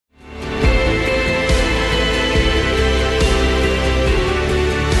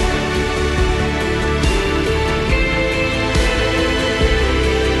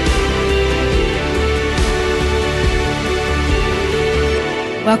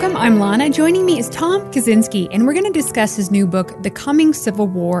Welcome, I'm Lana. Joining me is Tom Kawczynski, and we're going to discuss his new book, The Coming Civil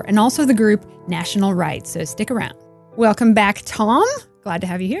War, and also the group National Rights, so stick around. Welcome back, Tom. Glad to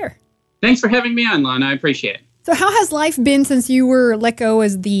have you here. Thanks for having me on, Lana. I appreciate it. So how has life been since you were let go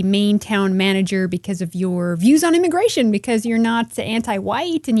as the main town manager because of your views on immigration, because you're not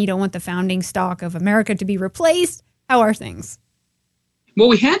anti-white and you don't want the founding stock of America to be replaced? How are things? Well,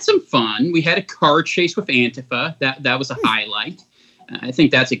 we had some fun. We had a car chase with Antifa. That was a highlight. I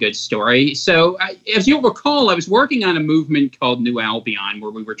think that's a good story. So, as you'll recall, I was working on a movement called New Albion,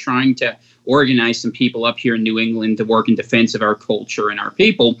 where we were trying to organize some people up here in New England to work in defense of our culture and our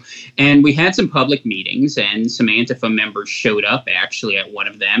people. And we had some public meetings, and some Antifa members showed up, actually, at one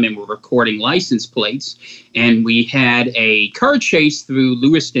of them, and were recording license plates. And we had a car chase through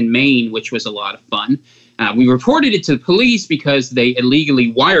Lewiston, Maine, which was a lot of fun. We reported it to the police because they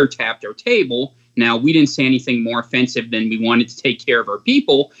illegally wiretapped our table. Now, we didn't say anything more offensive than we wanted to take care of our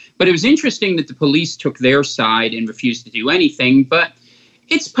people, but it was interesting that the police took their side and refused to do anything. But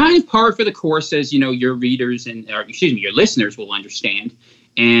it's kind of par for the course, as you know, your readers your listeners will understand.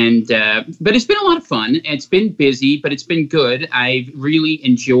 And but it's been a lot of fun. It's been busy, but it's been good. I've really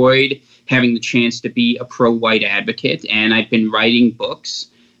enjoyed having the chance to be a pro-white advocate, and I've been writing books.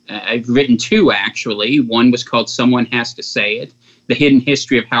 I've written two, actually. One was called Someone Has to Say It, The Hidden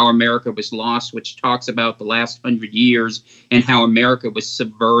History of How America Was Lost, which talks about the last 100 years and how America was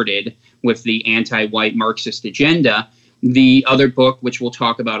subverted with the anti-white Marxist agenda. The other book, which we'll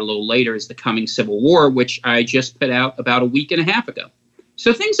talk about a little later, is The Coming Civil War, which I just put out about a week and a half ago.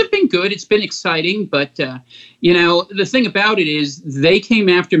 So things have been good. It's been exciting. But, the thing about it is they came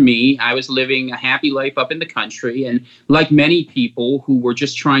after me. I was living a happy life up in the country. And like many people who were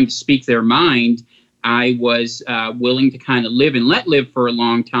just trying to speak their mind, I was willing to kind of live and let live for a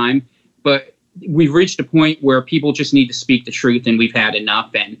long time. But we've reached a point where people just need to speak the truth, and we've had enough.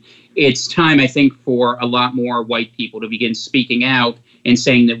 And it's time, I think, for a lot more white people to begin speaking out and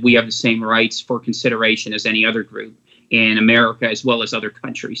saying that we have the same rights for consideration as any other group in America as well as other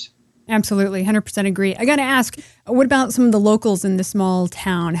countries. Absolutely, 100% agree. I got to ask, what about some of the locals in the small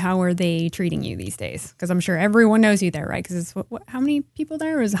town? How are they treating you these days? Because I'm sure everyone knows you there, right? Because it's how many people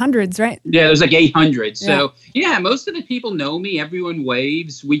there? It was hundreds, right? Yeah, there's like 800. So yeah, most of the people know me. Everyone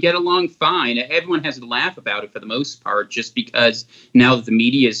waves. We get along fine. Everyone has to laugh about it for the most part, just because now that the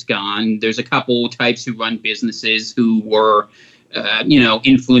media is gone, there's a couple types who run businesses who were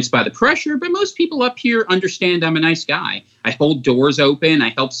influenced by the pressure. But most people up here understand I'm a nice guy. I hold doors open.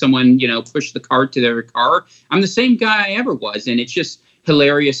 I help someone, push the cart to their car. I'm the same guy I ever was. And it's just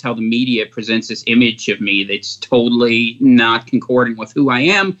hilarious how the media presents this image of me that's totally not concordant with who I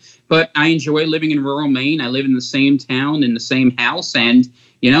am. But I enjoy living in rural Maine. I live in the same town, in the same house. And,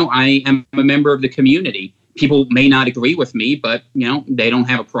 I am a member of the community. People may not agree with me, but, they don't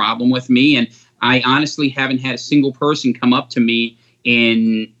have a problem with me. And I honestly haven't had a single person come up to me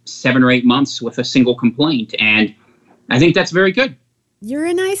in 7 or 8 months with a single complaint. And I think that's very good. You're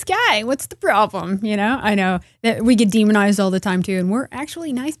a nice guy. What's the problem? I know that we get demonized all the time, too. And we're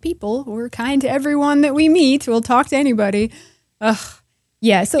actually nice people. We're kind to everyone that we meet. We'll talk to anybody. Ugh.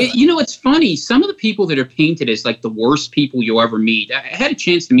 Yeah. So, it's funny. Some of the people that are painted as like the worst people you'll ever meet. I had a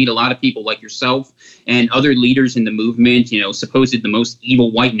chance to meet a lot of people like yourself and other leaders in the movement, supposed the most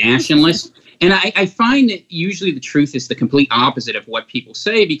evil white nationalists. And I find that usually the truth is the complete opposite of what people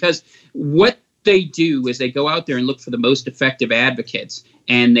say, because what they do is they go out there and look for the most effective advocates,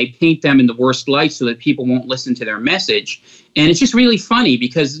 and they paint them in the worst light so that people won't listen to their message. And it's just really funny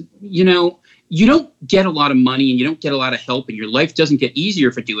because, you don't get a lot of money and you don't get a lot of help, and your life doesn't get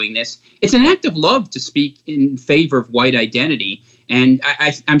easier for doing this. It's an act of love to speak in favor of white identity. And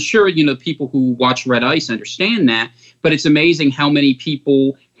I'm sure, people who watch Red Ice understand that, but it's amazing how many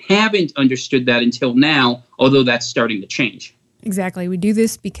people haven't understood that until now, although that's starting to change. Exactly. We do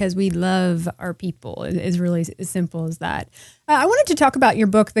this because we love our people. It's really as simple as that. I wanted to talk about your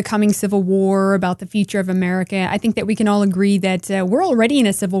book, The Coming Civil War, about the future of America. I think that we can all agree that we're already in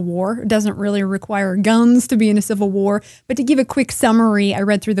a civil war. It doesn't really require guns to be in a civil war. But to give a quick summary, I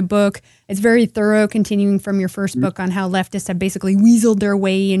read through the book. It's very thorough, continuing from your first book on how leftists have basically weaseled their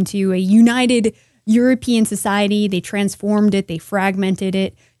way into a united European society. They transformed it. They fragmented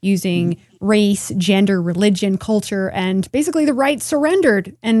it using race, gender, religion, culture, and basically the right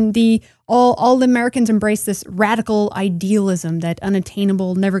surrendered. And all the Americans embraced this radical idealism, that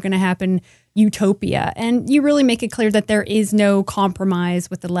unattainable, never going to happen utopia. And you really make it clear that there is no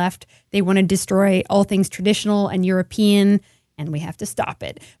compromise with the left. They want to destroy all things traditional and European. and we have to stop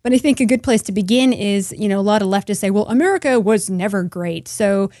it. But I think a good place to begin is, a lot of leftists say, well, America was never great.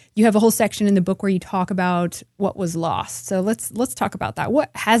 So you have a whole section in the book where you talk about what was lost. So let's talk about that. What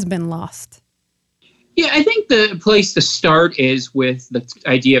has been lost? Yeah, I think the place to start is with the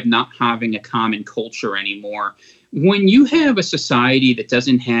idea of not having a common culture anymore. When you have a society that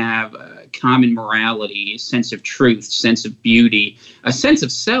doesn't have common morality, a sense of truth, sense of beauty, a sense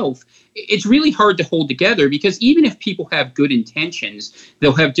of self, it's really hard to hold together, because even if people have good intentions,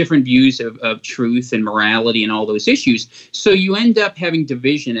 they'll have different views of truth and morality and all those issues. So you end up having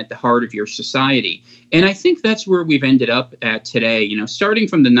division at the heart of your society. And I think that's where we've ended up at today. Starting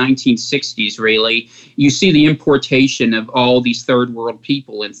from the 1960s, really, you see the importation of all these third world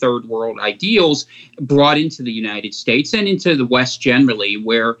people and third world ideals brought into the United States and into the West generally,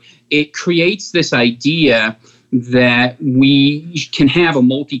 where it creates this idea that we can have a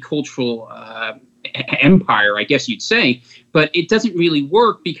multicultural empire, I guess you'd say, but it doesn't really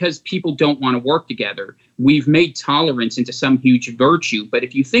work because people don't want to work together. We've made tolerance into some huge virtue, but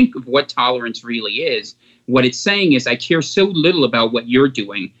if you think of what tolerance really is, what it's saying is, I care so little about what you're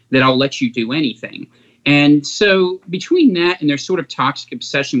doing that I'll let you do anything. And so between that and their sort of toxic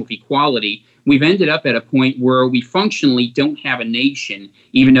obsession with equality, we've ended up at a point where we functionally don't have a nation,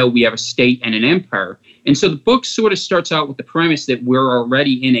 even though we have a state and an empire. And so the book sort of starts out with the premise that we're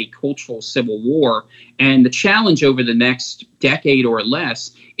already in a cultural civil war. And the challenge over the next decade or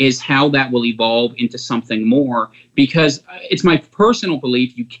less is how that will evolve into something more. Because it's my personal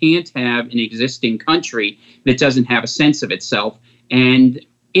belief you can't have an existing country that doesn't have a sense of itself. And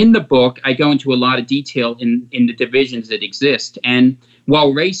in the book, I go into a lot of detail in the divisions that exist. And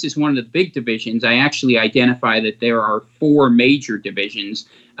while race is one of the big divisions, I actually identify that there are four major divisions.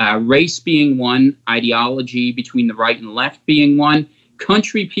 Race being one, ideology between the right and left being one,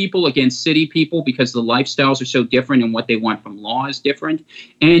 country people against city people because the lifestyles are so different and what they want from law is different,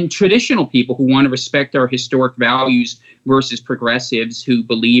 and traditional people who want to respect our historic values versus progressives who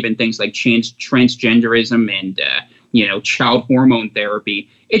believe in things like transgenderism and child hormone therapy.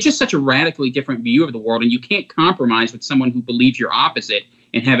 It's just such a radically different view of the world, and you can't compromise with someone who believes you're opposite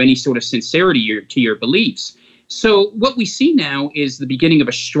and have any sort of sincerity to your beliefs. So what we see now is the beginning of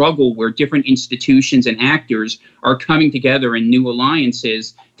a struggle where different institutions and actors are coming together in new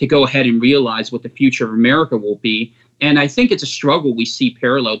alliances to go ahead and realize what the future of America will be. And I think it's a struggle we see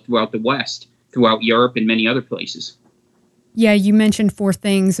paralleled throughout the West, throughout Europe and many other places. Yeah, you mentioned four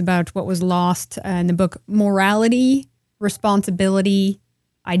things about what was lost in the book: morality, responsibility,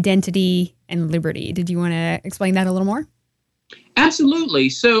 identity, and liberty. Did you want to explain that a little more? Absolutely.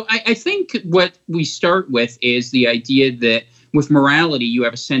 So I think what we start with is the idea that with morality, you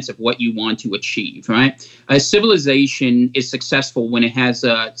have a sense of what you want to achieve, right? A civilization is successful when it has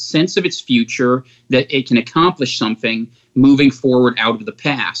a sense of its future, that it can accomplish something moving forward out of the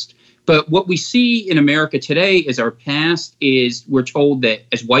past. But what we see in America today is our past is, we're told that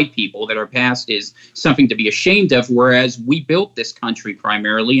as white people, that our past is something to be ashamed of, whereas we built this country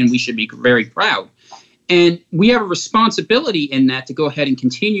primarily and we should be very proud. And we have a responsibility in that to go ahead and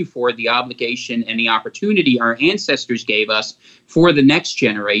continue forward the obligation and the opportunity our ancestors gave us for the next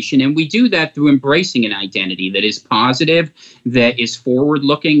generation. And we do that through embracing an identity that is positive, that is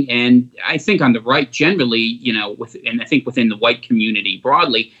forward-looking. And I think on the right generally, and I think within the white community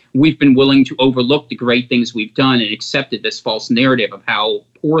broadly, we've been willing to overlook the great things we've done and accepted this false narrative of how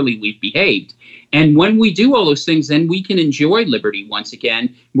poorly we've behaved. And when we do all those things, then we can enjoy liberty once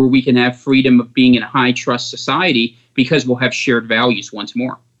again, where we can have freedom of being in a high-trust society because we'll have shared values once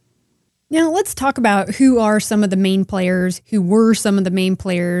more. Now, let's talk about who are some of the main players, who were some of the main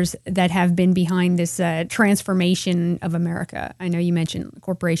players that have been behind this transformation of America. I know you mentioned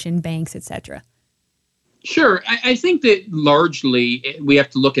corporation, banks, etc. Sure. I think that largely we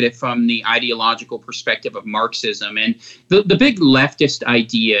have to look at it from the ideological perspective of Marxism. And the big leftist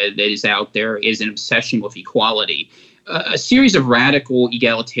idea that is out there is an obsession with equality. A series of radical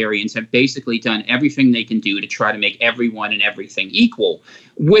egalitarians have basically done everything they can do to try to make everyone and everything equal,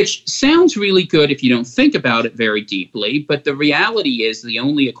 which sounds really good if you don't think about it very deeply. But the reality is the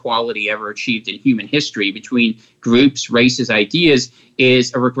only equality ever achieved in human history between groups, races, ideas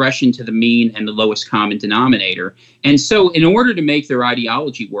is a regression to the mean and the lowest common denominator. And so in order to make their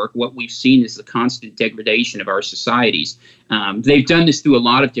ideology work, what we've seen is the constant degradation of our societies. They've done this through a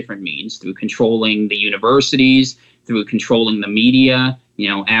lot of different means, through controlling the universities, through controlling the media,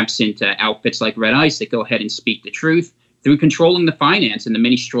 absent outfits like Red Ice that go ahead and speak the truth, through controlling the finance and the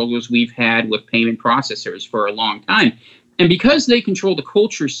many struggles we've had with payment processors for a long time. And because they control the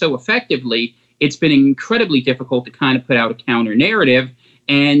culture so effectively, it's been incredibly difficult to kind of put out a counter narrative.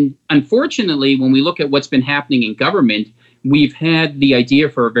 And unfortunately, when we look at what's been happening in government, we've had the idea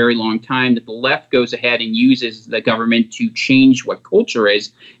for a very long time that the left goes ahead and uses the government to change what culture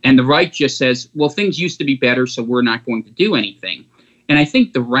is, and the right just says, well, things used to be better, so we're not going to do anything. And I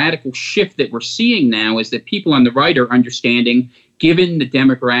think the radical shift that we're seeing now is that people on the right are understanding, given the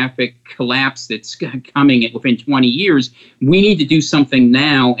demographic collapse that's coming within 20 years, we need to do something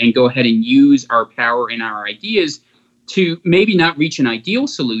now and go ahead and use our power and our ideas to maybe not reach an ideal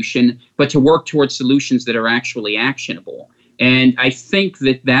solution, but to work towards solutions that are actually actionable. And I think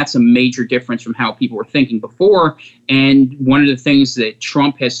that that's a major difference from how people were thinking before. And one of the things that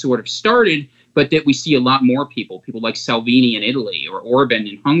Trump has sort of started, but that we see a lot more people like Salvini in Italy or Orban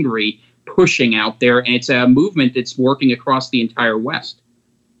in Hungary pushing out there. And it's a movement that's working across the entire West.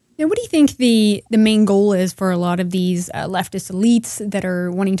 Now, what do you think the main goal is for a lot of these leftist elites that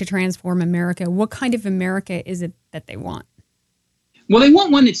are wanting to transform America? What kind of America is it that they want? Well, they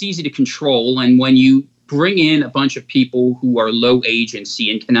want one that's easy to control. And when you bring in a bunch of people who are low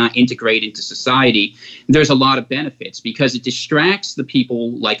agency and cannot integrate into society, there's a lot of benefits because it distracts the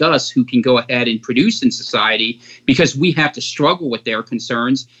people like us who can go ahead and produce in society because we have to struggle with their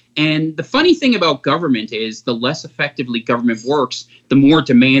concerns. And the funny thing about government is the less effectively government works, the more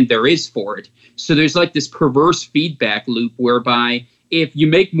demand there is for it. So there's like this perverse feedback loop whereby if you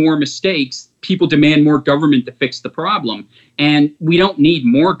make more mistakes, people demand more government to fix the problem. And we don't need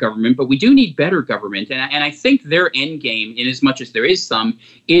more government, but we do need better government. And I think their end game, in as much as there is some,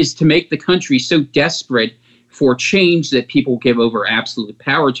 is to make the country so desperate for change that people give over absolute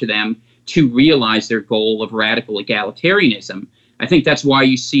power to them to realize their goal of radical egalitarianism. I think that's why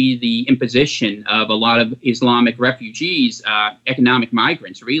you see the imposition of a lot of Islamic refugees, economic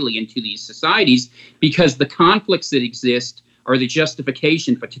migrants, really, into these societies, because the conflicts that exist are the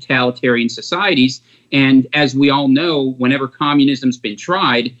justification for totalitarian societies. And as we all know, whenever communism's been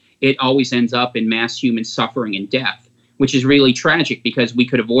tried, it always ends up in mass human suffering and death, which is really tragic because we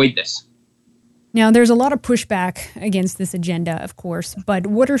could avoid this. Now, there's a lot of pushback against this agenda, of course, but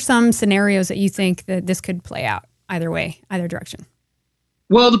what are some scenarios that you think that this could play out either way, either direction?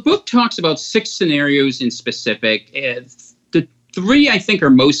 Well, the book talks about 6 scenarios in specific. The 3 I think are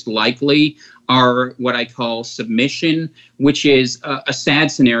most likely are what I call submission, which is a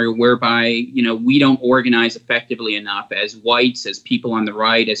sad scenario whereby, we don't organize effectively enough as whites, as people on the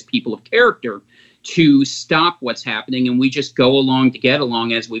right, as people of character to stop what's happening. And we just go along to get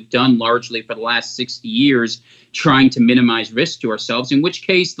along, as we've done largely for the last 60 years, trying to minimize risk to ourselves, in which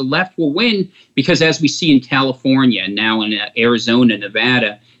case the left will win because, as we see in California, now in Arizona,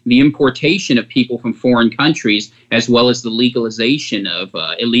 Nevada, the importation of people from foreign countries, as well as the legalization of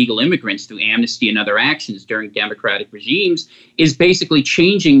illegal immigrants through amnesty and other actions during democratic regimes, is basically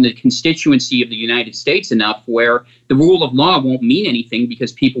changing the constituency of the United States enough where the rule of law won't mean anything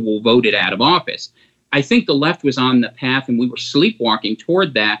because people will vote it out of office. I think the left was on the path, and we were sleepwalking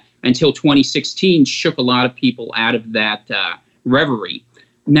toward that until 2016 shook a lot of people out of that reverie.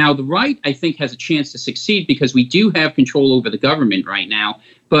 Now, the right, I think, has a chance to succeed because we do have control over the government right now.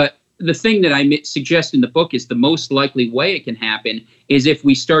 But the thing that I suggest in the book is the most likely way it can happen is if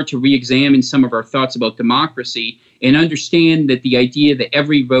we start to re-examine some of our thoughts about democracy and understand that the idea that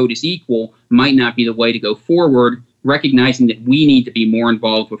every vote is equal might not be the way to go forward, recognizing that we need to be more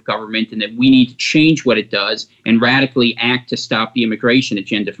involved with government and that we need to change what it does and radically act to stop the immigration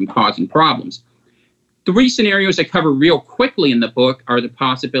agenda from causing problems. 3 scenarios I cover real quickly in the book are the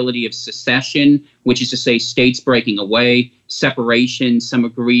possibility of secession, which is to say states breaking away, separation, some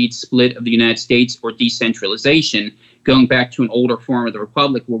agreed split of the United States, or decentralization, going back to an older form of the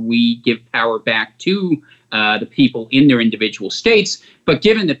republic where we give power back to the people in their individual states. But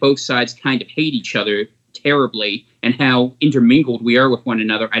given that both sides kind of hate each other terribly and how intermingled we are with one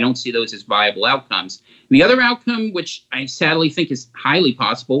another, I don't see those as viable outcomes. The other outcome, which I sadly think is highly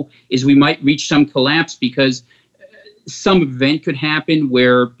possible, is we might reach some collapse because some event could happen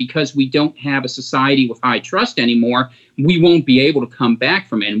where, because we don't have a society with high trust anymore, we won't be able to come back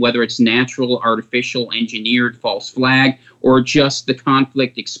from it. And whether it's natural, artificial, engineered, false flag, or just the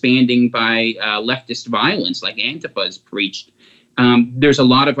conflict expanding by leftist violence like Antifa has preached, there's a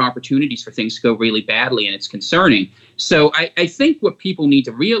lot of opportunities for things to go really badly, and it's concerning. So I think what people need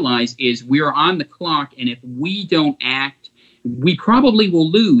to realize is we are on the clock, and if we don't act, we probably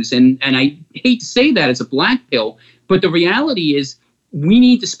will lose. And I hate to say that as a black pill, but the reality is we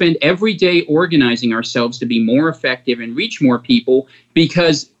need to spend every day organizing ourselves to be more effective and reach more people,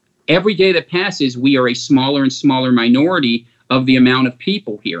 because every day that passes, we are a smaller and smaller minority of the amount of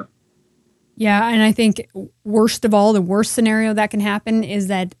people here. Yeah, and I think worst of all, the worst scenario that can happen is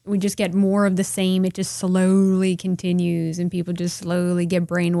that we just get more of the same. It just slowly continues and people just slowly get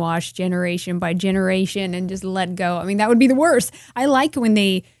brainwashed generation by generation and just let go. I mean, that would be the worst. I like when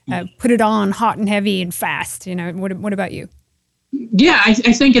they put it on hot and heavy and fast. You know, what about you? Yeah, I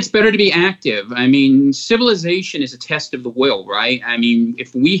think it's better to be active. I mean, civilization is a test of the will, right? I mean,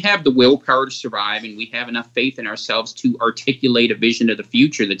 if we have the willpower to survive and we have enough faith in ourselves to articulate a vision of the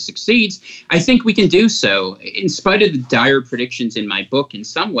future that succeeds, I think we can do so. In spite of the dire predictions in my book, in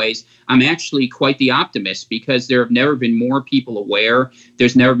some ways, I'm actually quite the optimist because there have never been more people aware.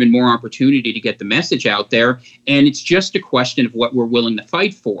 There's never been more opportunity to get the message out there. And it's just a question of what we're willing to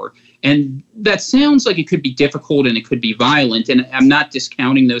fight for. And that sounds like it could be difficult and it could be violent, and I'm not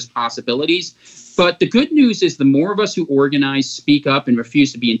discounting those possibilities. But the good news is the more of us who organize, speak up, and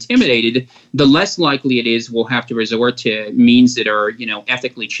refuse to be intimidated, the less likely it is we'll have to resort to means that are,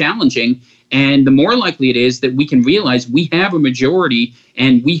 ethically challenging. And the more likely it is that we can realize we have a majority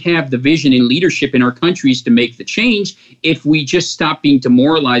and we have the vision and leadership in our countries to make the change if we just stop being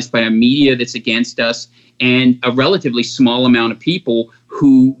demoralized by a media that's against us and a relatively small amount of people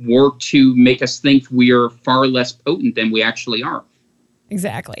who work to make us think we are far less potent than we actually are.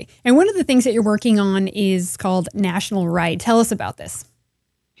 Exactly. And one of the things that you're working on is called National Right. Tell us about this.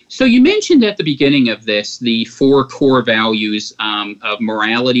 So you mentioned at the beginning of this the 4 core values of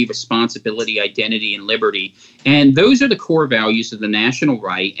morality, responsibility, identity, and liberty. And those are the core values of the national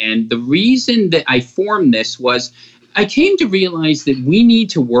right. And the reason that I formed this was I came to realize that we need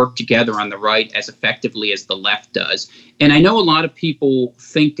to work together on the right as effectively as the left does. And I know a lot of people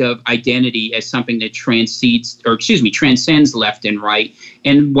think of identity as something that transcends left and right.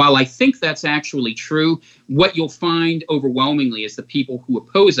 And while I think that's actually true, what you'll find overwhelmingly is the people who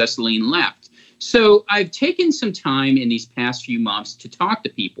oppose us lean left. So I've taken some time in these past few months to talk to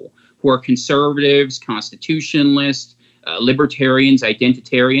people who are conservatives, constitutionalists, libertarians,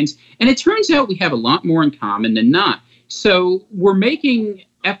 identitarians, and it turns out we have a lot more in common than not. So we're making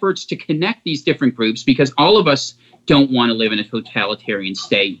efforts to connect these different groups because all of us don't want to live in a totalitarian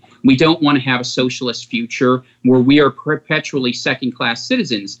state. We don't want to have a socialist future where we are perpetually second-class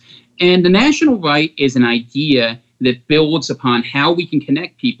citizens. And the national right is an idea that builds upon how we can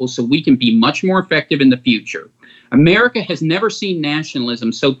connect people so we can be much more effective in the future. America has never seen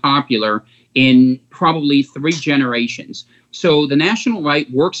nationalism so popular in probably 3 generations. So the national right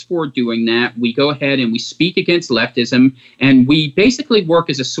works for doing that. We go ahead and we speak against leftism, and we basically work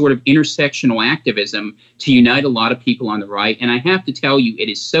as a sort of intersectional activism to unite a lot of people on the right. And I have to tell you, it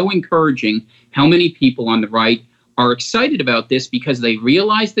is so encouraging how many people on the right are excited about this because they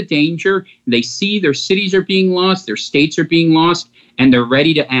realize the danger, they see their cities are being lost, their states are being lost, and they're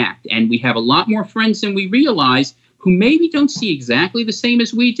ready to act. And we have a lot more friends than we realize who maybe don't see exactly the same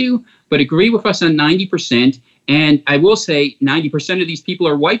as we do, but agree with us on 90%. And I will say 90% of these people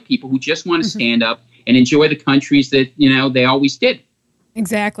are white people who just want to stand up and enjoy the countries that, they always did.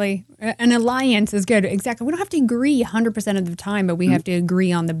 Exactly. An alliance is good. Exactly. We don't have to agree 100% of the time, but we have to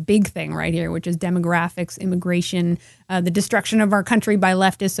agree on the big thing right here, which is demographics, immigration, the destruction of our country by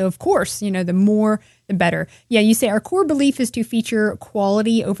leftists. So, of course, the more, the better. Yeah, you say our core belief is to feature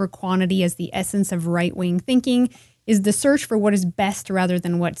quality over quantity as the essence of right-wing thinking, is the search for what is best rather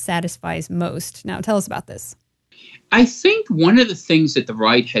than what satisfies most. Now, tell us about this. I think one of the things that the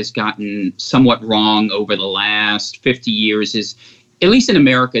right has gotten somewhat wrong over the last 50 years is, at least in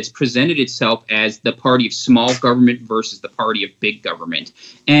America, it's presented itself as the party of small government versus the party of big government.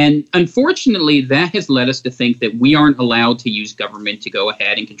 And unfortunately, that has led us to think that we aren't allowed to use government to go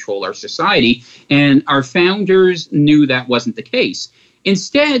ahead and control our society. And our founders knew that wasn't the case.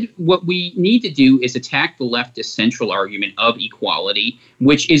 Instead, what we need to do is attack the leftist central argument of equality,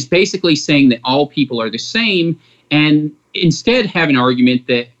 which is basically saying that all people are the same, and instead have an argument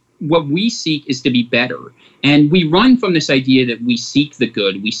that what we seek is to be better. And we run from this idea that we seek the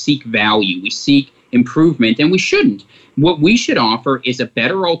good, we seek value, we seek improvement, and we shouldn't. What we should offer is a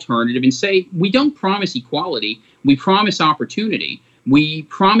better alternative and say, we don't promise equality, we promise opportunity. We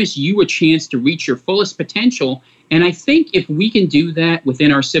promise you a chance to reach your fullest potential. And I think if we can do that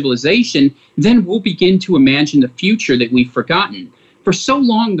within our civilization, then we'll begin to imagine the future that we've forgotten. For so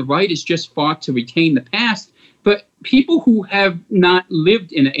long, the right has just fought to retain the past, but people who have not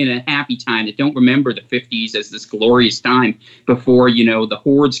lived in a happy time, that don't remember the 50s as this glorious time before, the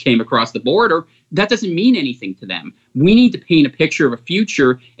hordes came across the border, that doesn't mean anything to them. We need to paint a picture of a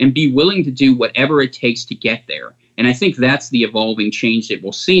future and be willing to do whatever it takes to get there. And I think that's the evolving change that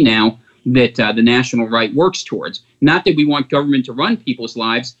we'll see now that the national right works towards. Not that we want government to run people's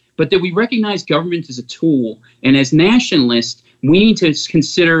lives, but that we recognize government as a tool. And as nationalists, We need to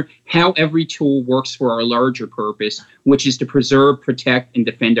consider how every tool works for our larger purpose, which is to preserve, protect, and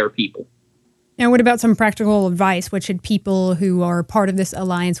defend our people. Now, what about some practical advice? What should people who are part of this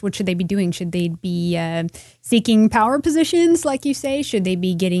alliance, what should they be doing? Should they be seeking power positions, like you say? Should they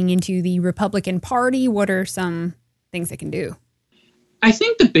be getting into the Republican Party? What are some things they can do? I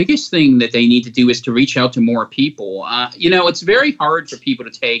think the biggest thing that they need to do is to reach out to more people. It's very hard for people to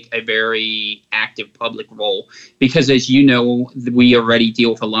take a very active public role because, as you know, we already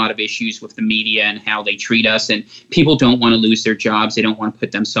deal with a lot of issues with the media and how they treat us, and people don't want to lose their jobs. They don't want to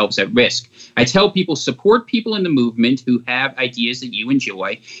put themselves at risk. I tell people, support people in the movement who have ideas that you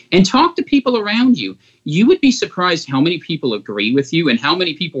enjoy and talk to people around you. You would be surprised how many people agree with you and how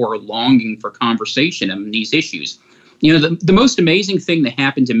many people are longing for conversation on these issues. The most amazing thing that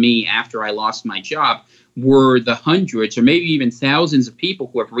happened to me after I lost my job were the hundreds or maybe even thousands of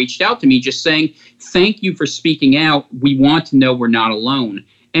people who have reached out to me just saying, thank you for speaking out. We want to know we're not alone.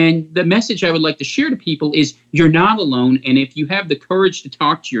 And the message I would like to share to people is you're not alone. And if you have the courage to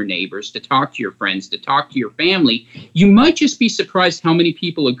talk to your neighbors, to talk to your friends, to talk to your family, you might just be surprised how many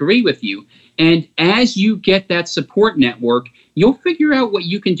people agree with you. And as you get that support network, you'll figure out what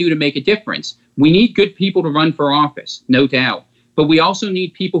you can do to make a difference. We need good people to run for office, no doubt. But we also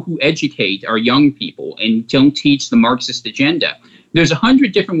need people who educate our young people and don't teach the Marxist agenda. There's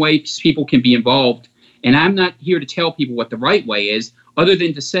 100 different ways people can be involved. And I'm not here to tell people what the right way is, other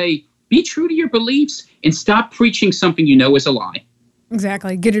than to say, be true to your beliefs and stop preaching something you know is a lie.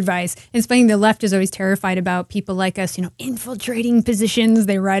 Exactly. Good advice. It's funny, the left is always terrified about people like us, infiltrating positions.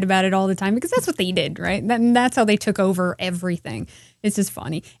 They write about it all the time because that's what they did, right? That's how they took over everything. It's just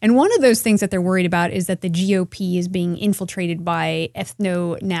funny. And one of those things that they're worried about is that the GOP is being infiltrated by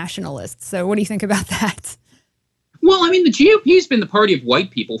ethno-nationalists. So what do you think about that? Well, the GOP has been the party of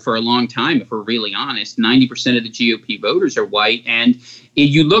white people for a long time, if we're really honest. 90% of the GOP voters are white. And if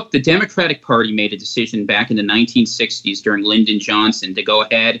you look, the Democratic Party made a decision back in the 1960s during Lyndon Johnson to go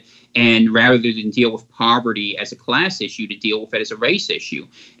ahead and rather than deal with poverty as a class issue, to deal with it as a race issue.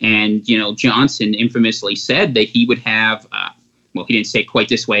 And, Johnson infamously said that he would have he didn't say it quite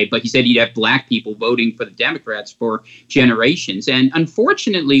this way, but he said he'd have black people voting for the Democrats for generations. And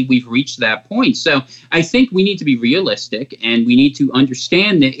unfortunately, we've reached that point. So I think we need to be realistic and we need to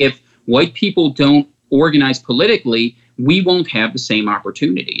understand that if white people don't organize politically, we won't have the same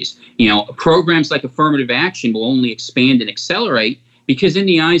opportunities. Programs like affirmative action will only expand and accelerate because in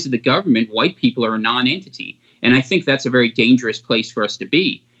the eyes of the government, white people are a non-entity. And I think that's a very dangerous place for us to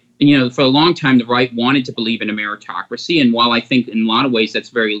be. And, for a long time, the right wanted to believe in a meritocracy. And while I think in a lot of ways that's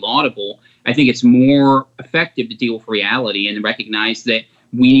very laudable, I think it's more effective to deal with reality and recognize that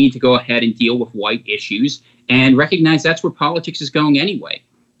we need to go ahead and deal with white issues and recognize that's where politics is going anyway.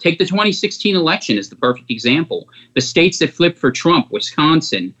 Take the 2016 election as the perfect example. The states that flipped for Trump,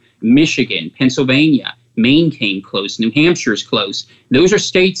 Wisconsin, Michigan, Pennsylvania, Maine came close, New Hampshire's close. Those are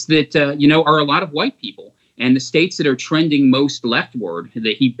states that, are a lot of white people. And the states that are trending most leftward,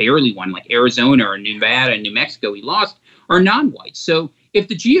 that he barely won, like Arizona or Nevada and New Mexico, he lost, are non-white. So if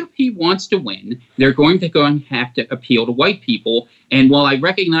the GOP wants to win, they're going to have to appeal to white people. And while I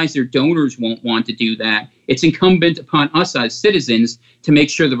recognize their donors won't want to do that, it's incumbent upon us as citizens to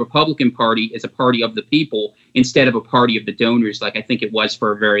make sure the Republican Party is a party of the people instead of a party of the donors, like I think it was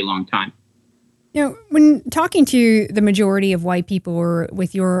for a very long time. When talking to the majority of white people or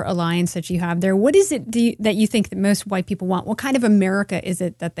with your alliance that you have there, what is it that you think that most white people want? What kind of America is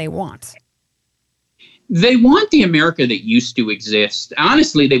it that they want? They want the America that used to exist.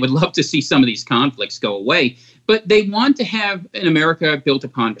 Honestly, they would love to see some of these conflicts go away, but they want to have an America built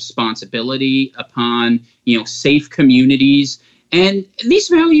upon responsibility, upon, safe communities. And these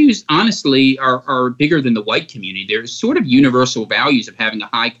values, honestly, are bigger than the white community. They're sort of universal values of having a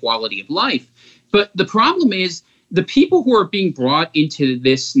high quality of life. But the problem is the people who are being brought into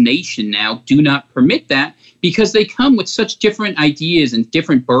this nation now do not permit that because they come with such different ideas and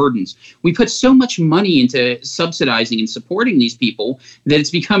different burdens. We put so much money into subsidizing and supporting these people that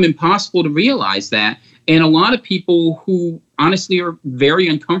it's become impossible to realize that. And a lot of people who honestly are very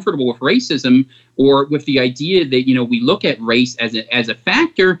uncomfortable with racism or with the idea that, we look at race as a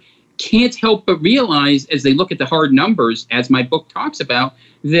factor can't help but realize as they look at the hard numbers, as my book talks about,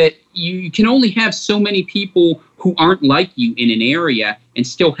 that you can only have so many people who aren't like you in an area and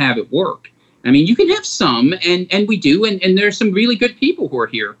still have it work. You can have some, and we do, and there's some really good people who are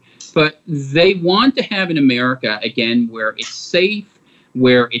here, but they want to have an America, again, where it's safe,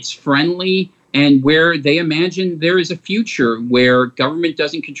 where it's friendly, and where they imagine there is a future where government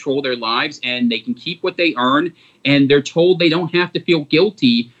doesn't control their lives and they can keep what they earn, and they're told they don't have to feel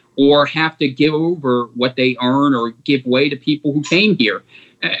guilty or have to give over what they earn or give way to people who came here.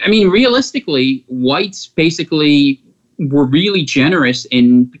 I mean, realistically, whites basically were really generous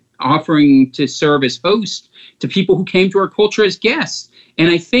in offering to serve as hosts to people who came to our culture as guests. And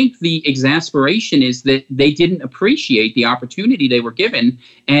I think the exasperation is that they didn't appreciate the opportunity they were given.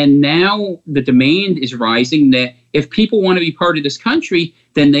 And now the demand is rising that if people want to be part of this country,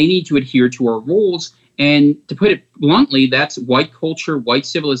 then they need to adhere to our rules. And to put it bluntly, that's white culture, white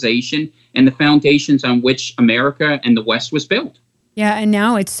civilization, and the foundations on which America and the West was built. Yeah, and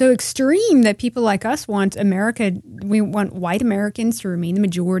now it's so extreme that people like us want America. We want white Americans to remain the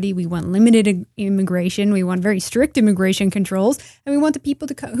majority. We want limited immigration. We want very strict immigration controls. And we want the people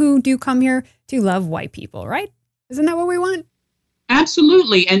who do come here to love white people, right? Isn't that what we want?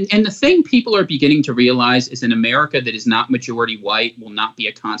 Absolutely. And the thing people are beginning to realize is an America that is not majority white will not be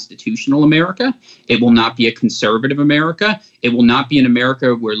a constitutional America. It will not be a conservative America. It will not be an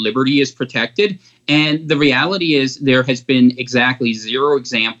America where liberty is protected. And the reality is there has been exactly zero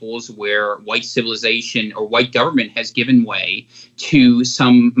examples where white civilization or white government has given way to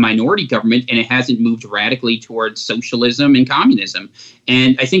some minority government, and it hasn't moved radically towards socialism and communism.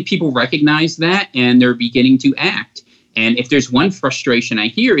 And I think people recognize that, and they're beginning to act. And if there's one frustration I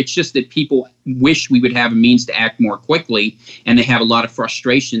hear, it's just that people wish we would have a means to act more quickly, and they have a lot of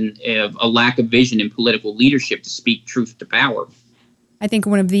frustration of a lack of vision in political leadership to speak truth to power. I think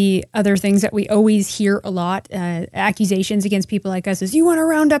one of the other things that we always hear a lot, accusations against people like us, is you want to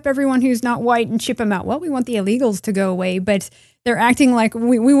round up everyone who's not white and ship them out. Well, we want the illegals to go away, but they're acting like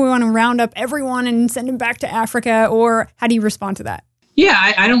we want to round up everyone and send them back to Africa. Or how do you respond to that?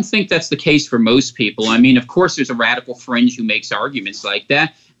 Yeah, I don't think that's the case for most people. I mean, of course, there's a radical fringe who makes arguments like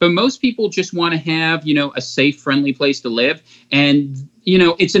that. But most people just want to have, a safe, friendly place to live. And,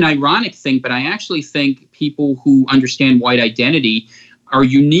 it's an ironic thing, but I actually think people who understand white identity are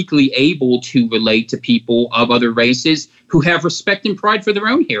uniquely able to relate to people of other races who have respect and pride for their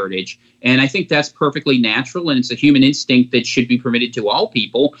own heritage. And I think that's perfectly natural, and it's a human instinct that should be permitted to all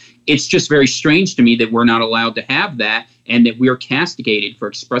people. It's just very strange to me that we're not allowed to have that, and that we're castigated for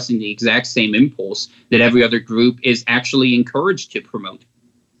expressing the exact same impulse that every other group is actually encouraged to promote.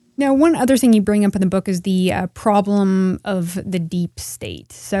 Now, one other thing you bring up in the book is the problem of the deep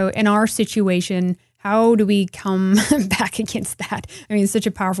state. So in our situation, how do we come back against that? I mean, it's such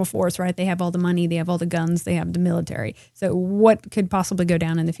a powerful force, right? They have all the money, they have all the guns, they have the military. So what could possibly go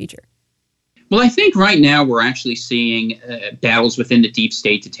down in the future? Well, I think right now we're actually seeing battles within the deep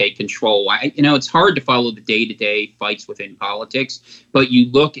state to take control. It's hard to follow the day-to-day fights within politics, but you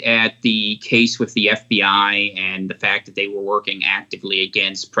look at the case with the FBI and the fact that they were working actively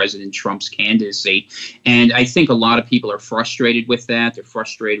against President Trump's candidacy. And I think a lot of people are frustrated with that. They're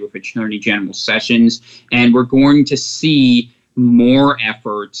frustrated with Attorney General Sessions. And we're going to see more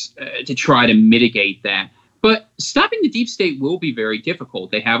efforts to try to mitigate that. But stopping the deep state will be very difficult.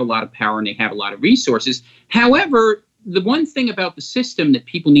 They have a lot of power and they have a lot of resources. However, the one thing about the system that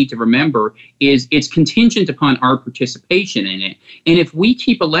people need to remember is it's contingent upon our participation in it. And if we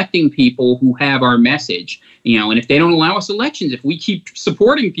keep electing people who have our message, and if they don't allow us elections, if we keep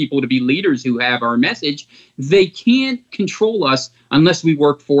supporting people to be leaders who have our message, they can't control us unless we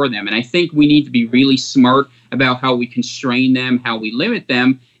work for them. And I think we need to be really smart about how we constrain them, how we limit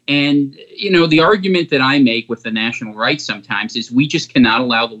them. And, the argument that I make with the national right sometimes is we just cannot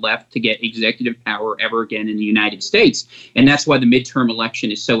allow the left to get executive power ever again in the United States. And that's why the midterm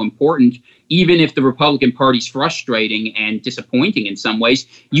election is so important. Even if the Republican Party's frustrating and disappointing in some ways,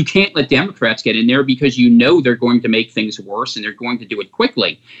 you can't let Democrats get in there because they're going to make things worse and they're going to do it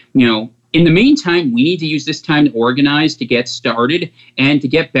quickly. In the meantime, we need to use this time to organize, to get started, and to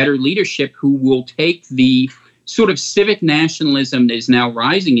get better leadership who will take the sort of civic nationalism that is now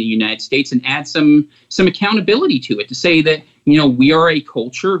rising in the United States and add some accountability to it, to say that, we are a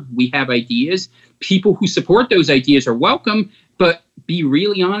culture, we have ideas, people who support those ideas are welcome, but be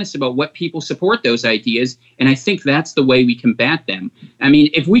really honest about what people support those ideas. And I think that's the way we combat them. I mean,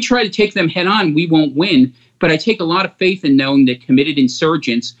 if we try to take them head on, we won't win. But I take a lot of faith in knowing that committed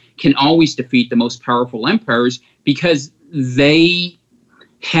insurgents can always defeat the most powerful empires because they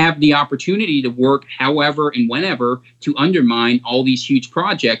have the opportunity to work however and whenever to undermine all these huge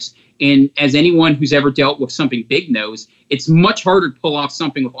projects. And as anyone who's ever dealt with something big knows, it's much harder to pull off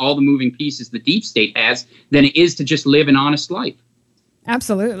something with all the moving pieces the deep state has than it is to just live an honest life.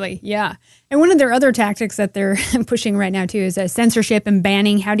 Absolutely. Yeah. And one of their other tactics that they're pushing right now, too, is censorship and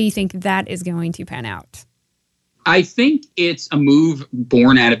banning. How do you think that is going to pan out? I think it's a move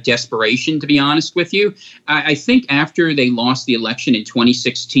born out of desperation, to be honest with you. I think after they lost the election in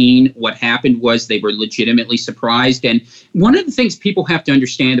 2016, what happened was they were legitimately surprised. And one of the things people have to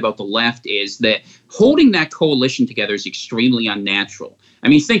understand about the left is that holding that coalition together is extremely unnatural. I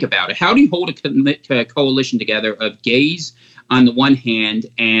mean, think about it. How do you hold a coalition together of gays on the one hand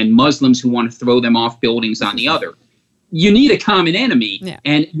and Muslims who want to throw them off buildings on the other? You need a common enemy,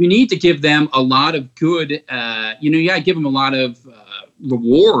 and you need to give them a lot of good, give them a lot of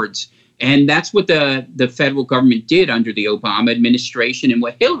rewards. And that's what the federal government did under the Obama administration and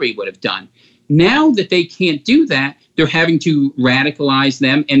what Hillary would have done. Now that they can't do that, they're having to radicalize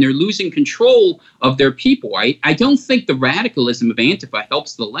them, and they're losing control of their people. I don't think the radicalism of Antifa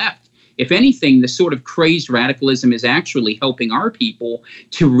helps the left. If anything, the sort of crazed radicalism is actually helping our people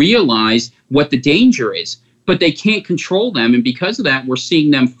to realize what the danger is. But they can't control them. And because of that, we're seeing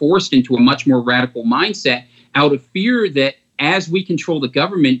them forced into a much more radical mindset out of fear that as we control the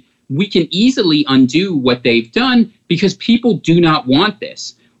government, we can easily undo what they've done because people do not want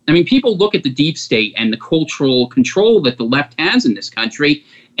this. I mean, people look at the deep state and the cultural control that the left has in this country.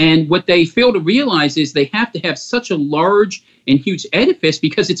 And what they fail to realize is they have to have such a large and huge edifice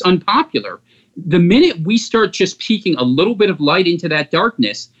because it's unpopular. The minute we start just peeking a little bit of light into that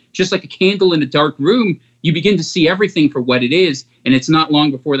darkness, just like a candle in a dark room, you begin to see everything for what it is, and it's not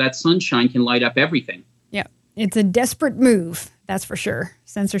long before that sunshine can light up everything. Yeah, it's a desperate move, that's for sure.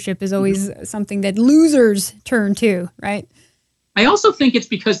 Censorship is always something that losers turn to, right? I also think it's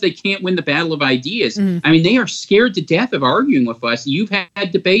because they can't win the battle of ideas. I mean, they are scared to death of arguing with us. You've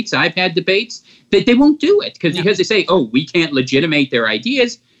had debates, I've had debates, that they won't do it because they say, oh, we can't legitimate their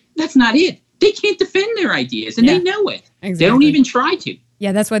ideas. That's not it. They can't defend their ideas, and they know it. Exactly. They don't even try to.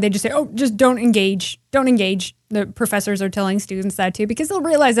 Yeah, that's why they just say, oh, just don't engage. Don't engage. The professors are telling students that too, because they'll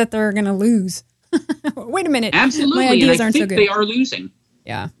realize that they're going to lose. Wait a minute. Absolutely. My ideas and I aren't think so good. They are losing.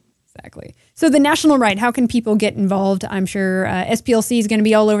 Yeah, exactly. So the national right, how can people get involved? I'm sure SPLC is going to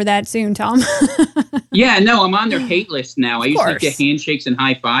be all over that soon, Tom. Yeah, no, I'm on their hate list now. I used to get handshakes and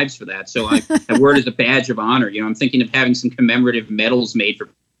high fives for that. So I wear it as a badge of honor. You know, I'm thinking of having some commemorative medals made for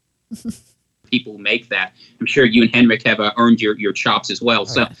people who make that. I'm sure you and Henrik have earned your chops as well.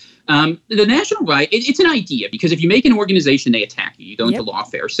 So the national right, it's an idea because if you make an organization, they attack you. You go into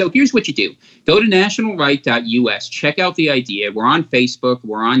lawfare. So here's what you do. Go to nationalright.us. Check out the idea. We're on Facebook.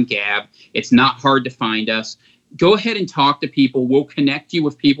 We're on Gab. It's not hard to find us. Go ahead and talk to people. We'll connect you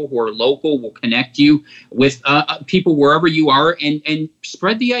with people who are local. We'll connect you with people wherever you are and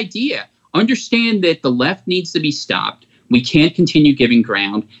spread the idea. Understand that the left needs to be stopped. We can't continue giving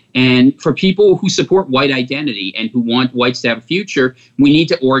ground. And for people who support white identity and who want whites to have a future, we need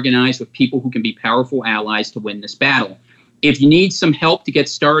to organize with people who can be powerful allies to win this battle. If you need some help to get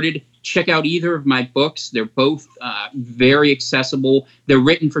started, check out either of my books. They're both very accessible. They're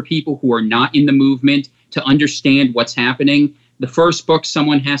written for people who are not in the movement to understand what's happening. The first book,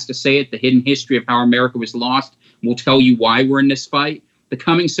 Someone Has to Say It, The Hidden History of How America Was Lost, will tell you why we're in this fight. The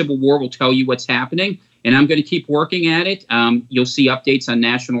Coming Civil War will tell you what's happening. And I'm going to keep working at it. You'll see updates on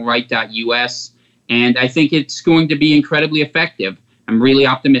nationalright.us. And I think it's going to be incredibly effective. I'm really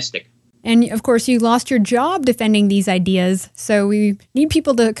optimistic. And, of course, you lost your job defending these ideas. So we need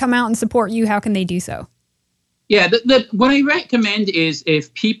people to come out and support you. How can they do so? Yeah, what I recommend is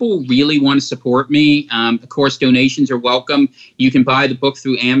if people really want to support me, of course, donations are welcome. You can buy the book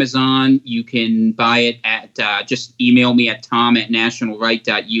through Amazon. You can buy it at just email me at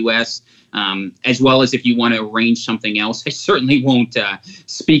tom@nationalright.us. As well as if you want to arrange something else. I certainly won't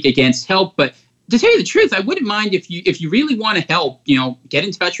speak against help, but to tell you the truth, I wouldn't mind if you really want to help, get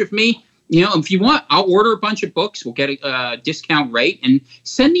in touch with me. If you want, I'll order a bunch of books. We'll get a discount rate and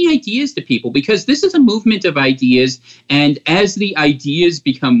send the ideas to people because this is a movement of ideas. And as the ideas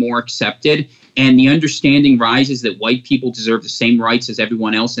become more accepted and the understanding rises that white people deserve the same rights as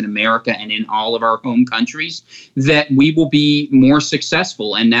everyone else in America and in all of our home countries, that we will be more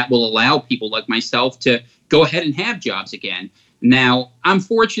successful. And that will allow people like myself to go ahead and have jobs again. Now, I'm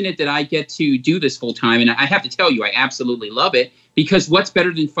fortunate that I get to do this full time. And I have to tell you, I absolutely love it. Because what's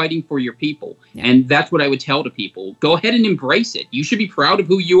better than fighting for your people? Yeah. And that's what I would tell to people. Go ahead and embrace it. You should be proud of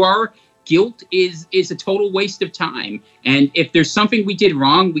who you are. Guilt is a total waste of time. And if there's something we did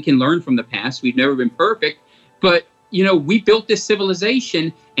wrong, we can learn from the past. We've never been perfect. But, we built this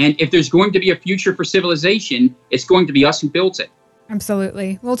civilization. And if there's going to be a future for civilization, it's going to be us who built it.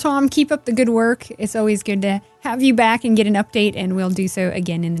 Absolutely. Well, Tom, keep up the good work. It's always good to have you back and get an update. And we'll do so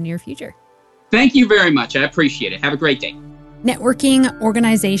again in the near future. Thank you very much. I appreciate it. Have a great day. Networking,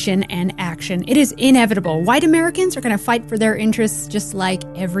 organization, and action. It is inevitable. White Americans are going to fight for their interests just like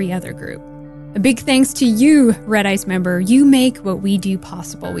every other group. A big thanks to you, Red Ice member. You make what we do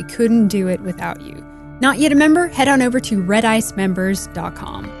possible. We couldn't do it without you. Not yet a member? Head on over to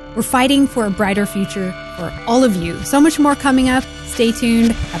redicemembers.com. We're fighting for a brighter future for all of you. So much more coming up. Stay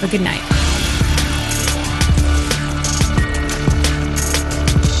tuned. Have a good night.